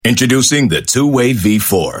Introducing the Two-Way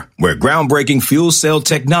V4, where groundbreaking fuel cell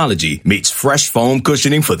technology meets fresh foam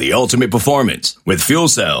cushioning for the ultimate performance. With fuel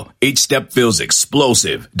cell, each step feels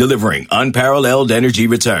explosive, delivering unparalleled energy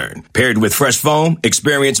return. Paired with fresh foam,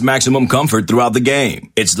 experience maximum comfort throughout the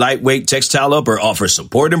game. Its lightweight textile upper offers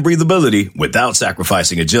support and breathability without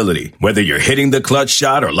sacrificing agility. Whether you're hitting the clutch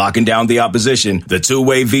shot or locking down the opposition, the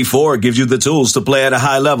Two-Way V4 gives you the tools to play at a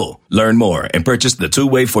high level. Learn more and purchase the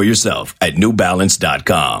Two-Way for yourself at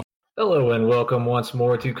newbalance.com. Hello and welcome once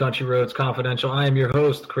more to Country Roads Confidential. I am your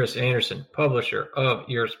host, Chris Anderson, publisher of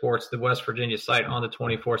Ear Sports, the West Virginia site on the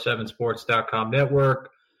 247sports.com network.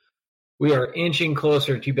 We are inching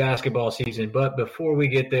closer to basketball season, but before we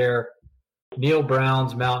get there, Neal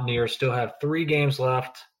Brown's Mountaineers still have 3 games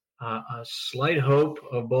left, a slight hope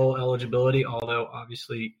of bowl eligibility, although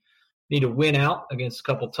obviously need to win out against a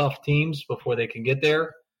couple tough teams before they can get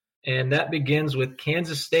there. And that begins with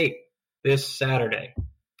Kansas State this Saturday.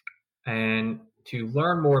 And to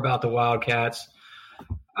learn more about the Wildcats,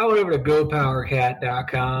 I went over to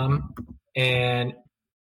GoPowerCat.com and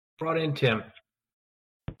brought in Tim.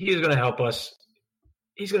 He's going to help us.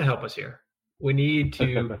 He's going to help us here. We need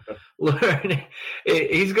to learn.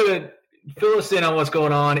 He's going to fill us in on what's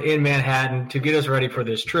going on in Manhattan to get us ready for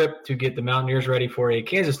this trip, to get the Mountaineers ready for a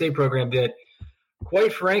Kansas State program that,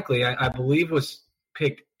 quite frankly, I believe was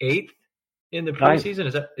picked 8th in the preseason.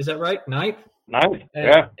 Is that right? 9th?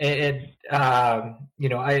 Yeah. And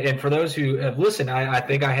for those who have listened, I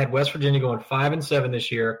think I had West Virginia going 5-7 this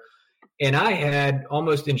year, and I had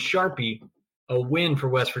almost in Sharpie a win for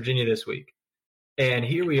West Virginia this week. And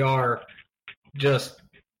here we are, Kansas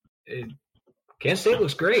State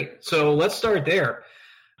looks great. So let's start there.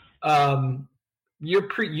 Your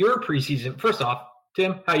preseason. First off,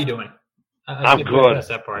 Tim, how you doing? I'm good. That's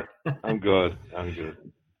that part. I'm good.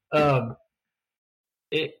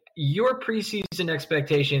 Your preseason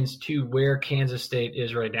expectations to where Kansas State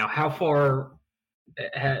is right now, how far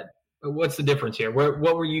what's the difference here? What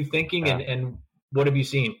were you thinking and what have you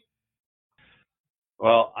seen?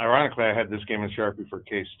 Well, ironically, I had this game in Sharpie for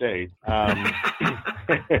K-State.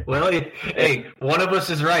 Well, hey, one of us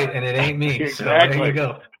is right, and it ain't me. Exactly. So there you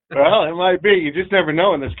go. Well, it might be. You just never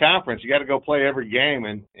know in this conference. You got to go play every game,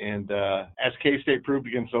 and as K-State proved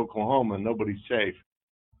against Oklahoma, nobody's safe.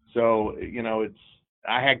 So,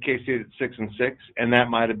 I had K-State at 6-6, and that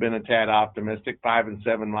might have been a tad optimistic.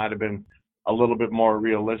 5-7 might have been a little bit more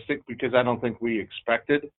realistic because I don't think we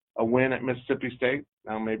expected a win at Mississippi State.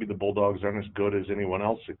 Now, maybe the Bulldogs aren't as good as anyone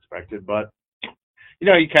else expected, but,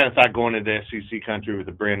 you kind of thought going into SEC country with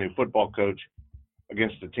a brand new football coach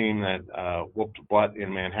against a team that whooped butt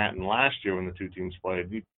in Manhattan last year when the two teams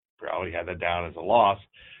played, you probably had that down as a loss.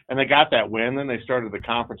 And they got that win. Then they started the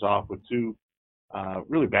conference off with 2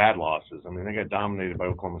 really bad losses. I mean, they got dominated by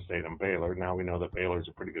Oklahoma State and Baylor. Now we know that Baylor's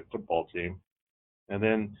a pretty good football team. And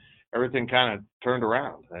then everything kind of turned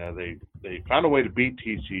around. They found a way to beat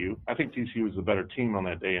TCU. I think TCU was the better team on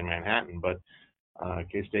that day in Manhattan, but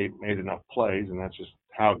K-State made enough plays, and that's just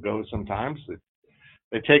how it goes sometimes.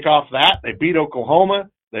 They take off that. They beat Oklahoma.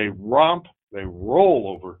 They romp. They roll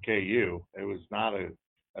over KU. It was not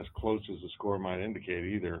as close as the score might indicate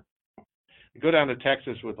either. You go down to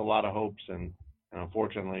Texas with a lot of hopes, and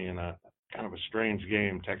unfortunately, in a kind of a strange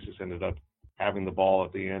game, Texas ended up having the ball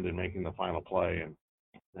at the end and making the final play, and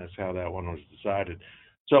that's how that one was decided.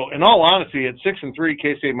 So, in all honesty, at 6-3,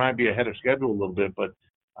 K-State might be ahead of schedule a little bit, but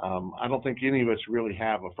I don't think any of us really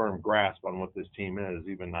have a firm grasp on what this team is,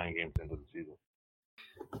 even 9 games into the season.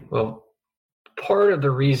 Well, part of the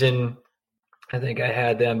reason I think I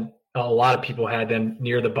had them, a lot of people had them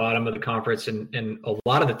near the bottom of the conference, and a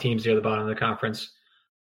lot of the teams near the bottom of the conference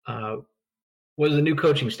was the new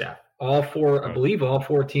coaching staff. I believe all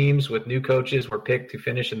 4 teams with new coaches were picked to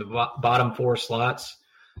finish in the bottom 4 slots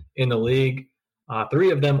in the league.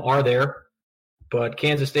 3 of them are there, but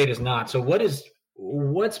Kansas State is not. So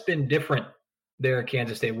what's been different there at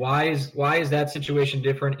Kansas State? Why is that situation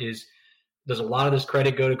different? Does a lot of this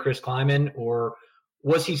credit go to Chris Klieman, or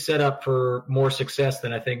was he set up for more success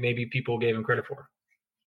than I think maybe people gave him credit for?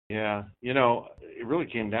 Yeah, it really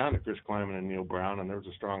came down to Chris Klieman and Neal Brown, and there was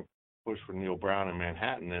a strong push for Neal Brown in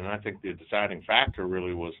Manhattan. And I think the deciding factor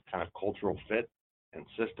really was kind of cultural fit and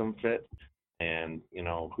system fit and,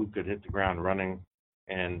 who could hit the ground running.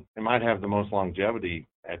 And it might have the most longevity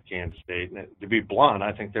at Kansas State. And to be blunt,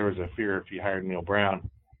 I think there was a fear if you hired Neal Brown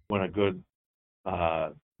when a good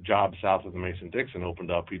job south of the Mason-Dixon opened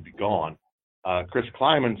up, he'd be gone. Chris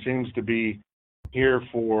Klieman seems to be here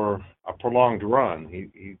for a prolonged run.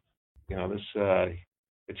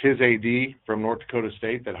 It's his AD from North Dakota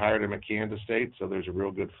State that hired him at Kansas State, so there's a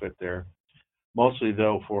real good fit there. Mostly,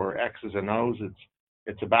 though, for X's and O's, it's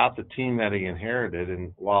it's about the team that he inherited.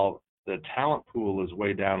 And while the talent pool is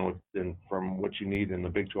way down from what you need in the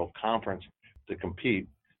Big 12 Conference to compete,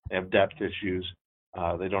 they have depth issues.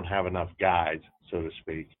 They don't have enough guys, so to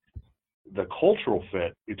speak. The cultural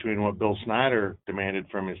fit between what Bill Snyder demanded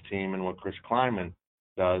from his team and what Chris Klieman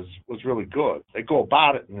does was really good. They go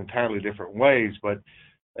about it in entirely different ways, but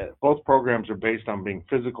both programs are based on being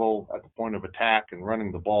physical at the point of attack and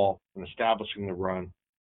running the ball and establishing the run.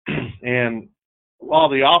 And while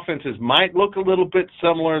the offenses might look a little bit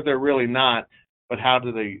similar, they're really not. But how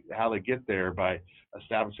they get there by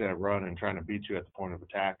establishing a run and trying to beat you at the point of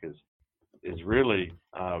attack is really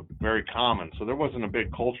very common. So there wasn't a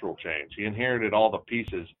big cultural change. He inherited all the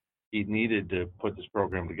pieces he needed to put this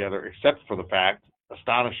program together, except for the fact,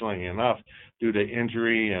 astonishingly enough, due to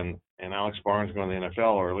injury and Alex Barnes going to the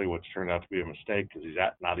NFL early, which turned out to be a mistake because he's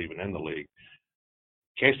not even in the league.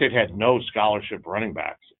 K-State had no scholarship running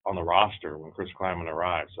backs on the roster when Chris Klieman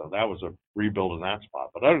arrived, so that was a rebuild in that spot.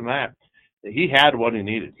 But other than that, he had what he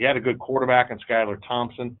needed. He had a good quarterback in Skylar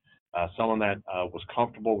Thompson, someone that was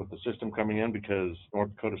comfortable with the system coming in because North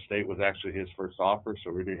Dakota State was actually his first offer,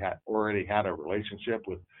 so he already had a relationship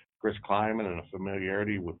with Chris Klieman and a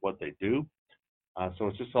familiarity with what they do. So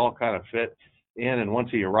it's just all kind of fit in. And once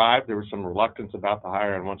he arrived, there was some reluctance about the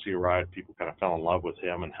hire. And once he arrived, people kind of fell in love with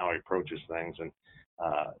him and how he approaches things. And,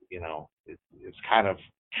 it's kind of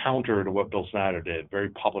counter to what Bill Snyder did. Very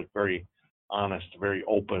public, very honest, very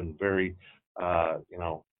open, very, a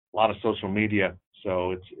lot of social media.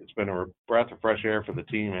 So it's been a breath of fresh air for the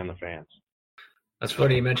team and the fans. That's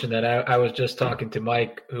funny you mentioned that. I was just talking to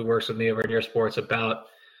Mike, who works with me over at Near Sports, about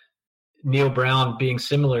Neil Brown being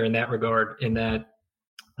similar in that regard, in that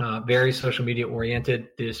very social media oriented,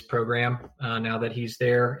 this program, now that he's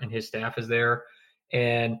there and his staff is there.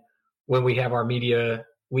 And when we have our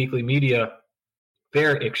weekly media,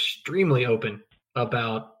 they're extremely open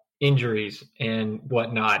about injuries and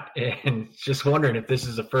whatnot. And just wondering if this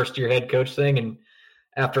is a first-year head coach thing, and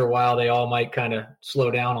after a while they all might kind of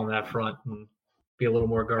slow down on that front and be a little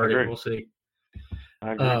more guarded. We'll see.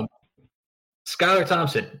 I agree. Skylar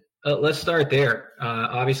Thompson, let's start there.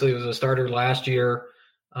 Obviously, he was a starter last year.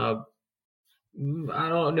 I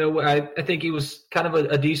don't know. I think he was kind of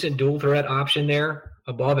a decent dual threat option there,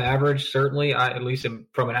 above average, certainly, at least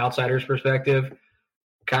from an outsider's perspective.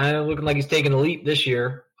 Kind of looking like he's taking a leap this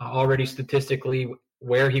year, already statistically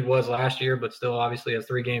where he was last year, but still obviously has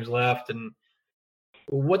 3 games left. And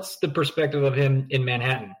what's the perspective of him in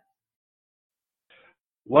Manhattan?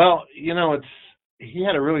 Well, he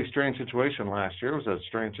had a really strange situation last year. It was a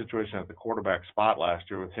strange situation at the quarterback spot last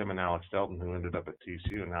year with him and Alex Delton, who ended up at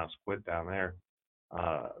TCU and now split down there.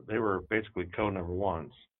 They were basically co-number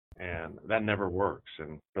ones, and that never works.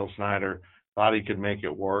 And Bill Snyder thought he could make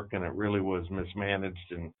it work, and it really was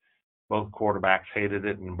mismanaged, and both quarterbacks hated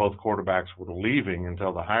it, and both quarterbacks were leaving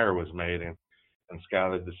until the hire was made, and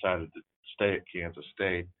Skylar decided to stay at Kansas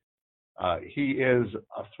State. He is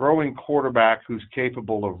a throwing quarterback who's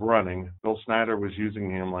capable of running. Bill Snyder was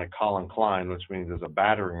using him like Colin Klein, which means as a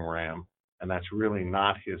battering ram, and that's really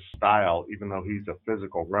not his style, even though he's a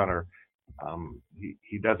physical runner.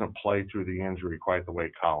 He doesn't play through the injury quite the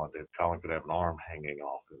way Colin did. Colin could have an arm hanging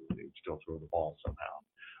off and he'd still throw the ball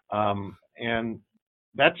somehow. And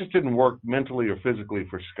that just didn't work mentally or physically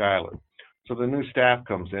for Skylar. So the new staff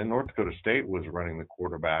comes in. North Dakota State was running the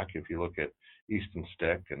quarterback. If you look at Easton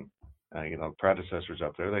Stick and predecessors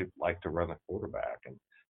up there, they like to run the quarterback. And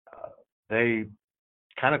they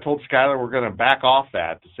kind of told Skylar, we're going to back off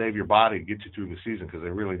that to save your body and get you through the season, because they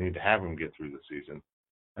really need to have him get through the season.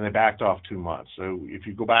 And they backed off too much. So if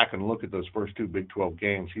you go back and look at those first 2 Big 12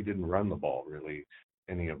 games, he didn't run the ball really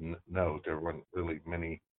any of note. There weren't really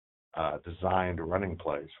many designed running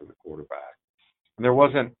plays for the quarterback. And there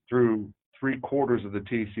wasn't through 3 quarters of the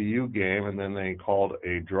TCU game, and then they called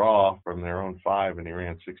a draw from their own 5, and he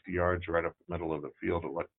ran 60 yards right up the middle of the field.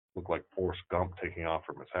 It looked like Forrest Gump taking off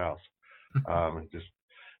from his house.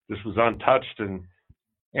 Just was untouched, and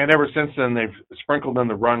ever since then they've sprinkled in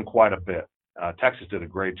the run quite a bit. Texas did a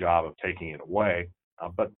great job of taking it away,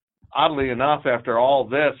 but oddly enough, after all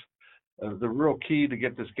this, the real key to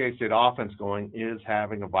get this K-State offense going is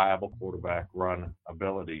having a viable quarterback run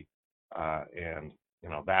ability, and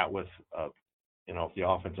that with if the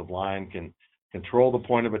offensive line can control the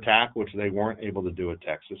point of attack, which they weren't able to do at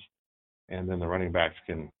Texas, and then the running backs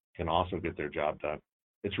can also get their job done.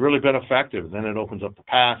 It's really been effective. Then it opens up the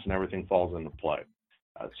pass, and everything falls into play.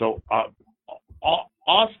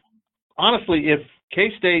 Honestly, if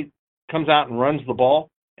K-State comes out and runs the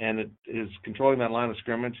ball and it is controlling that line of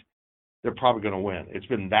scrimmage, they're probably going to win. It's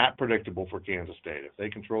been that predictable for Kansas State. If they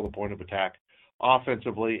control the point of attack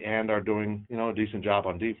offensively and are doing, a decent job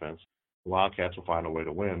on defense, the Wildcats will find a way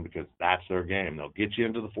to win because that's their game. They'll get you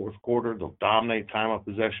into the fourth quarter. They'll dominate time of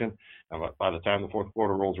possession. And by the time the fourth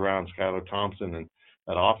quarter rolls around, Skylar Thompson and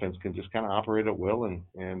that offense can just kind of operate at will,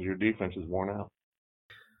 and your defense is worn out.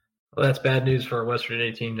 Well, that's bad news for a West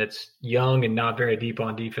Virginia team that's young and not very deep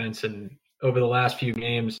on defense. And over the last few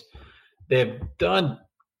games, they've done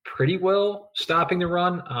pretty well stopping the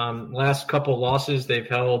run. Last couple losses, they've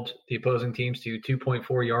held the opposing teams to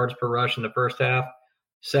 2.4 yards per rush in the first half.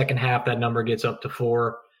 Second half, that number gets up to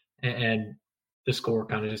 4, and the score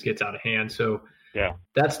kind of just gets out of hand. So yeah,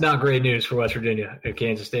 that's not great news for West Virginia. If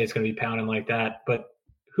Kansas State's going to be pounding like that. But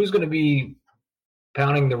who's going to be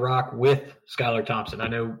pounding the rock with Skylar Thompson? I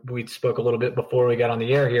know we spoke a little bit before we got on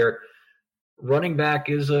the air here. Running back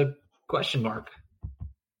is a question mark.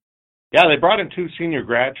 Yeah, they brought in 2 senior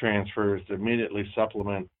grad transfers to immediately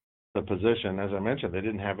supplement the position. As I mentioned, they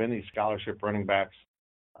didn't have any scholarship running backs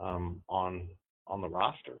on the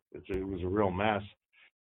roster. It was a real mess.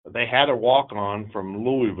 They had a walk-on from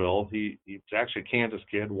Louisville. He's actually a Kansas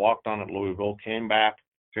kid, walked on at Louisville, came back,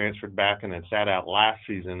 transferred back, and then sat out last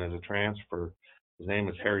season as a transfer. His name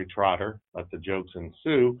is Harry Trotter. Let the jokes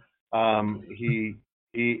ensue.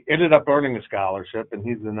 He ended up earning a scholarship, and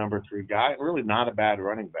he's the number 3 guy. Really not a bad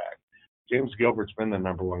running back. James Gilbert's been the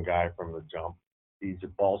number 1 guy from the jump. He's a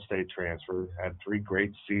Ball State transfer, had 3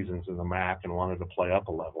 great seasons in the MAC, and wanted to play up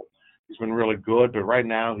a level. He's been really good, but right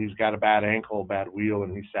now he's got a bad ankle, a bad wheel,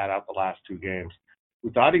 and he sat out the last 2 games. We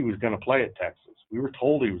thought he was going to play at Texas. We were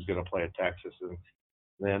told he was going to play at Texas, and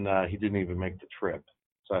then he didn't even make the trip.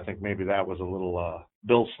 So I think maybe that was a little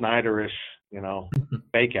Bill Snyder-ish,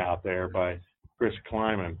 fake out there by Chris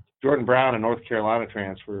Kleiman. Jordan Brown, a North Carolina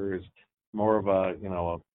transfer, is more of a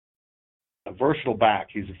versatile back.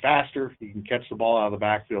 He's faster. He can catch the ball out of the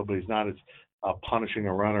backfield, but he's not as punishing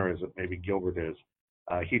a runner as maybe Gilbert is.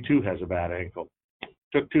 He, too, has a bad ankle.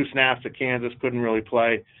 Took 2 snaps at Kansas, couldn't really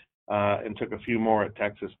play, and took a few more at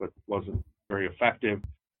Texas, but wasn't very effective.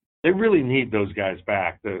 They really need those guys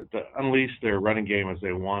back to unleash their running game as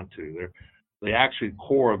they want to. They're the actual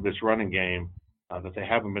core of this running game that they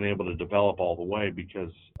haven't been able to develop all the way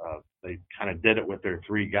because they kind of did it with their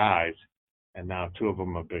 3 guys, and now 2 of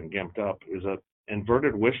them have been gimped up, is an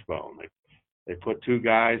inverted wishbone. They put 2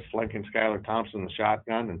 guys flanking Skylar Thompson in the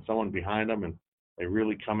shotgun and someone behind them, and they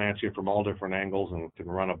really come at you from all different angles and can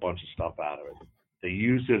run a bunch of stuff out of it. They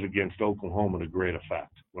used it against Oklahoma to great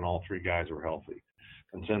effect when all 3 guys were healthy.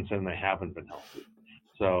 And since then, they haven't been healthy.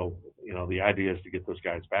 So, the idea is to get those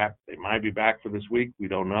guys back. They might be back for this week. We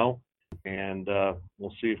don't know. And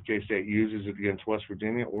we'll see if K-State uses it against West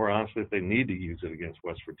Virginia, or honestly, if they need to use it against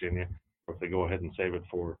West Virginia, or if they go ahead and save it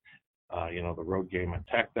for, the road game at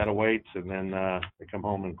Tech that awaits, and then they come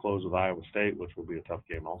home and close with Iowa State, which will be a tough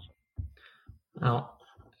game also. Now,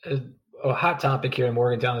 a hot topic here in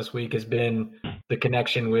Morgantown this week has been the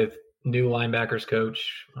connection with new linebackers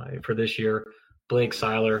coach for this year, Blake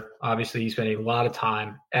Seiler. Obviously, he spent a lot of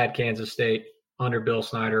time at Kansas State under Bill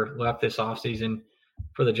Snyder, left this offseason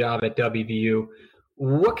for the job at WVU.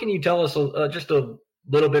 What can you tell us just a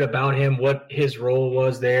little bit about him, what his role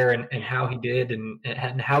was there and how he did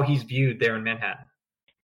and how he's viewed there in Manhattan?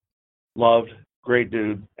 Loved, great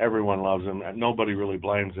dude. Everyone loves him. Nobody really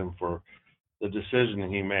blames him for the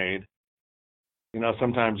decision he made.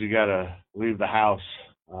 Sometimes you got to leave the house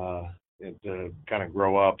to kind of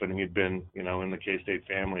grow up, and he'd been, in the K-State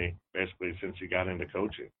family basically since he got into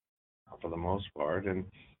coaching for the most part. And,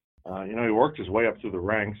 he worked his way up through the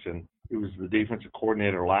ranks, and he was the defensive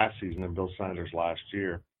coordinator last season in Bill Snyder's last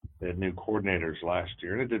year. They had new coordinators last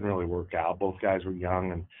year, and it didn't really work out. Both guys were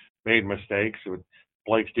young and made mistakes.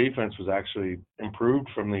 Blake's defense was actually improved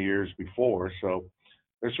from the years before, so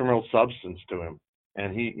there's some real substance to him.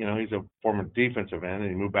 And he's a former defensive end,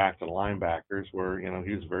 and he moved back to the linebackers where,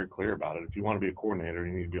 he was very clear about it. If you want to be a coordinator,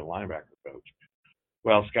 you need to be a linebacker coach.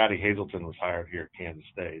 Well, Scotty Hazelton was hired here at Kansas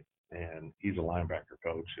State, and he's a linebacker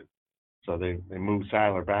coach. And so they moved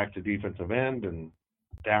Seiler back to defensive end and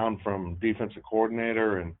down from defensive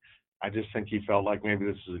coordinator. And I just think he felt like maybe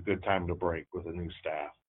this is a good time to break with a new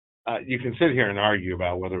staff. You can sit here and argue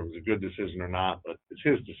about whether it was a good decision or not, but it's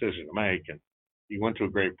his decision to make. And he went to a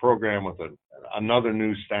great program with another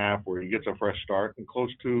new staff where he gets a fresh start and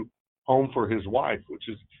close to home for his wife, which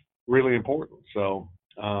is really important. So,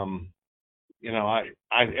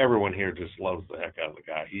 everyone here just loves the heck out of the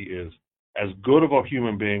guy. He is as good of a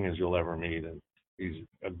human being as you'll ever meet, and he's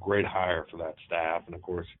a great hire for that staff. And, of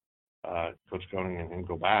course, Coach Koenig and him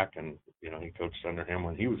go back, and, he coached under him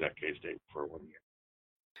when he was at K-State for 1 year.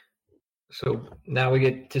 So now we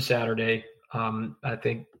get to Saturday. I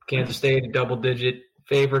think Kansas State, a double-digit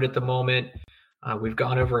favorite at the moment. We've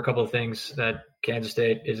gone over a couple of things that Kansas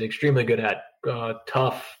State is extremely good at.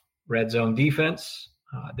 Tough red zone defense.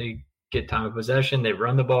 They get time of possession. They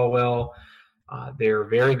run the ball well. They're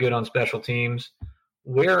very good on special teams.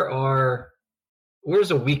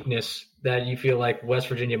 Where's a weakness that you feel like West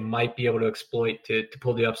Virginia might be able to exploit to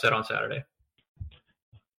pull the upset on Saturday?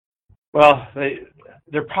 Well,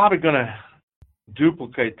 they're probably going to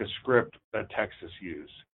duplicate the script that Texas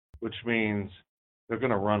used, which means they're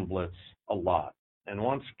going to run blitz a lot. And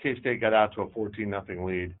once K-State got out to a 14-0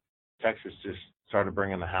 lead, Texas just started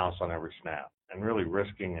bringing the house on every snap and really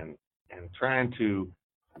risking and trying to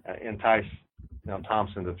entice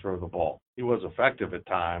Thompson to throw the ball. He was effective at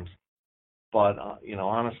times, but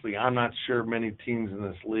honestly, I'm not sure many teams in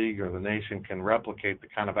this league or the nation can replicate the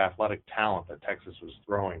kind of athletic talent that Texas was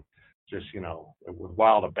throwing, just with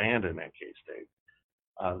wild abandon at K-State.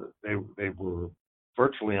 They were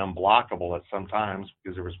virtually unblockable at some times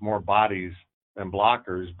because there was more bodies than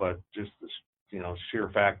blockers, but just the sheer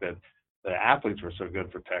fact that the athletes were so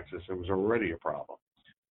good for Texas, it was already a problem.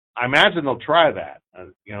 I imagine they'll try that,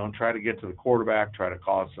 and try to get to the quarterback, try to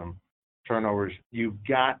cause some turnovers. You've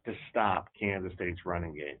got to stop Kansas State's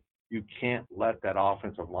running game. You can't let that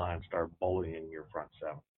offensive line start bullying your front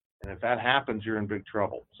seven. And if that happens, you're in big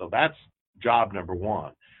trouble. So that's job number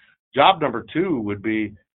one. Job number two would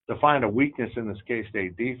be to find a weakness in this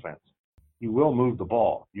K-State defense. You will move the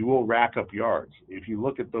ball. You will rack up yards. If you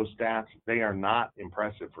look at those stats, they are not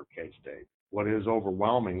impressive for K-State. What is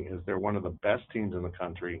overwhelming is they're one of the best teams in the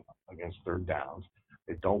country against third downs.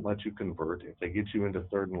 They don't let you convert. If they get you into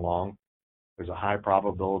third and long, there's a high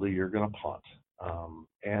probability you're going to punt.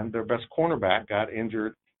 And their best cornerback got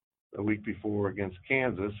injured the week before against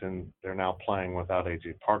Kansas, and they're now playing without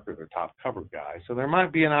A.J. Parker, their top cover guy. So there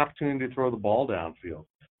might be an opportunity to throw the ball downfield.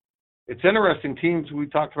 It's interesting, teams, we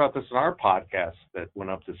talked about this in our podcast that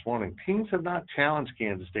went up this morning, teams have not challenged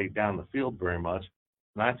Kansas State down the field very much.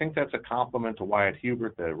 And I think that's a compliment to Wyatt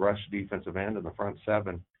Hubert, the rush defensive end in the front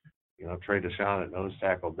seven. Trey Deshawn at nose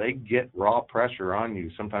tackle. They get raw pressure on you,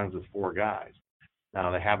 sometimes with four guys.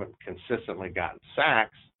 Now, they haven't consistently gotten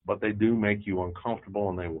sacks, but they do make you uncomfortable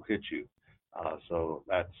and they will hit you. So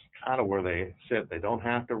that's kind of where they sit. They don't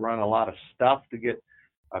have to run a lot of stuff to get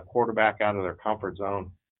a quarterback out of their comfort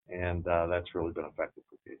zone, and that's really been effective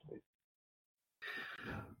for K-State.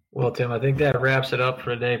 Well, Tim, I think that wraps it up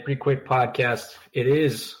for today. Pretty quick podcast. It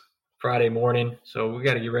is Friday morning, so we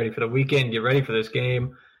got to get ready for the weekend, get ready for this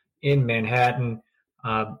game in Manhattan.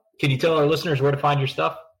 Can you tell our listeners where to find your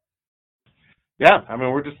stuff? Yeah,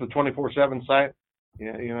 we're just the 24/7 site.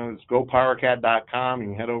 It's gopowercat.com. You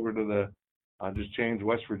can head over to just change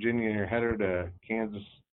West Virginia in your header to Kansas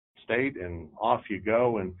State, and off you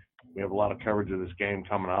go. And we have a lot of coverage of this game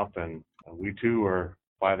coming up, and we too are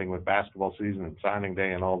fighting with basketball season and signing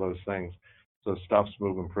day and all those things. So stuff's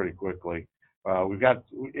moving pretty quickly.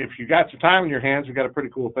 If you got some time in your hands, we've got a pretty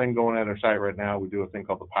cool thing going at our site right now. We do a thing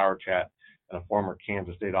called the Power Chat, and a former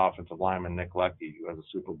Kansas State offensive lineman, Nick Leckie, who has a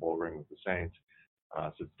Super Bowl ring with the Saints,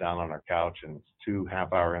 sits down on our couch, and it's 2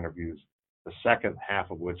 half-hour interviews, the second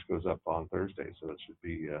half of which goes up on Thursday. So it should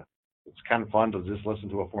be it's kind of fun to just listen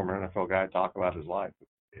to a former NFL guy talk about his life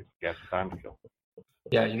if you got some time to kill.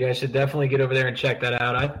 Yeah, you guys should definitely get over there and check that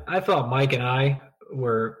out. I thought Mike and I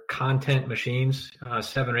were content machines,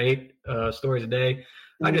 7 or 8 stories a day.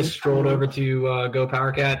 I just strolled over to Go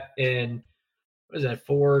PowerCat, and what is that,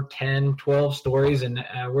 4, 10, 12 stories, and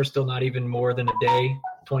we're still not even more than a day,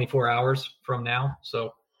 24 hours from now.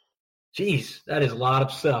 So, geez, that is a lot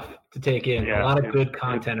of stuff to take in. Yeah, a lot of good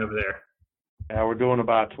content over there. Yeah, we're doing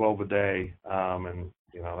about 12 a day, and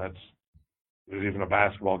there's even a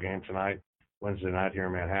basketball game tonight, Wednesday night here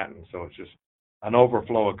in Manhattan. So it's just an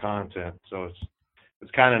overflow of content. So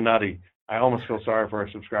it's kind of nutty. I almost feel sorry for our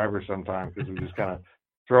subscribers sometimes because we just kind of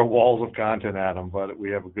throw walls of content at them, but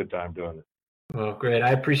we have a good time doing it. Well, great.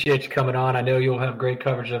 I appreciate you coming on. I know you'll have great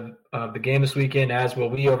coverage of the game this weekend, as will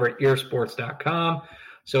we over at earsports.com.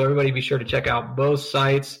 So everybody be sure to check out both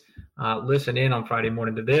sites. Listen in on Friday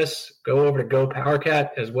morning to this. Go over to Go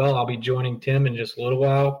PowerCat as well. I'll be joining Tim in just a little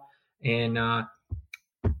while. And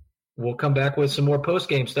we'll come back with some more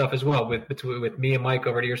post-game stuff as well with me and Mike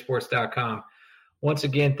over at earsports.com. Once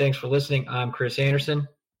again, thanks for listening. I'm Chris Anderson.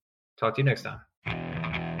 Talk to you next time.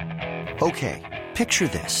 Okay, picture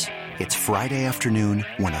this. It's Friday afternoon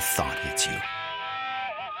when a thought hits you.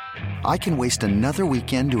 I can waste another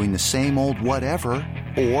weekend doing the same old whatever,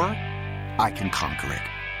 or I can conquer it.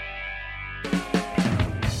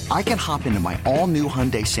 I can hop into my all-new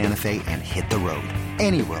Hyundai Santa Fe and hit the road.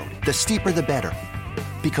 Any road. The steeper, the better.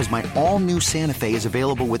 Because my all-new Santa Fe is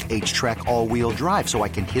available with H-Track all-wheel drive, so I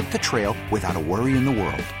can hit the trail without a worry in the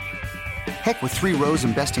world. Heck, with 3 rows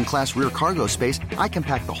and best-in-class rear cargo space, I can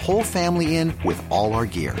pack the whole family in with all our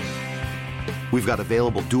gear. We've got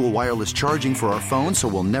available dual wireless charging for our phones, so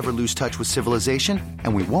we'll never lose touch with civilization,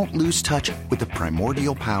 and we won't lose touch with the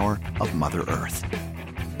primordial power of Mother Earth.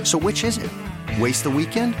 So which is it? Waste the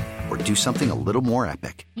weekend or do something a little more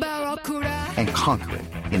epic? And conquer it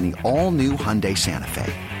in the all-new Hyundai Santa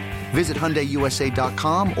Fe. Visit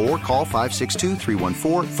HyundaiUSA.com or call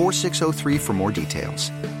 562-314-4603 for more details.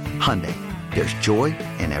 Hyundai, there's joy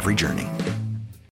in every journey.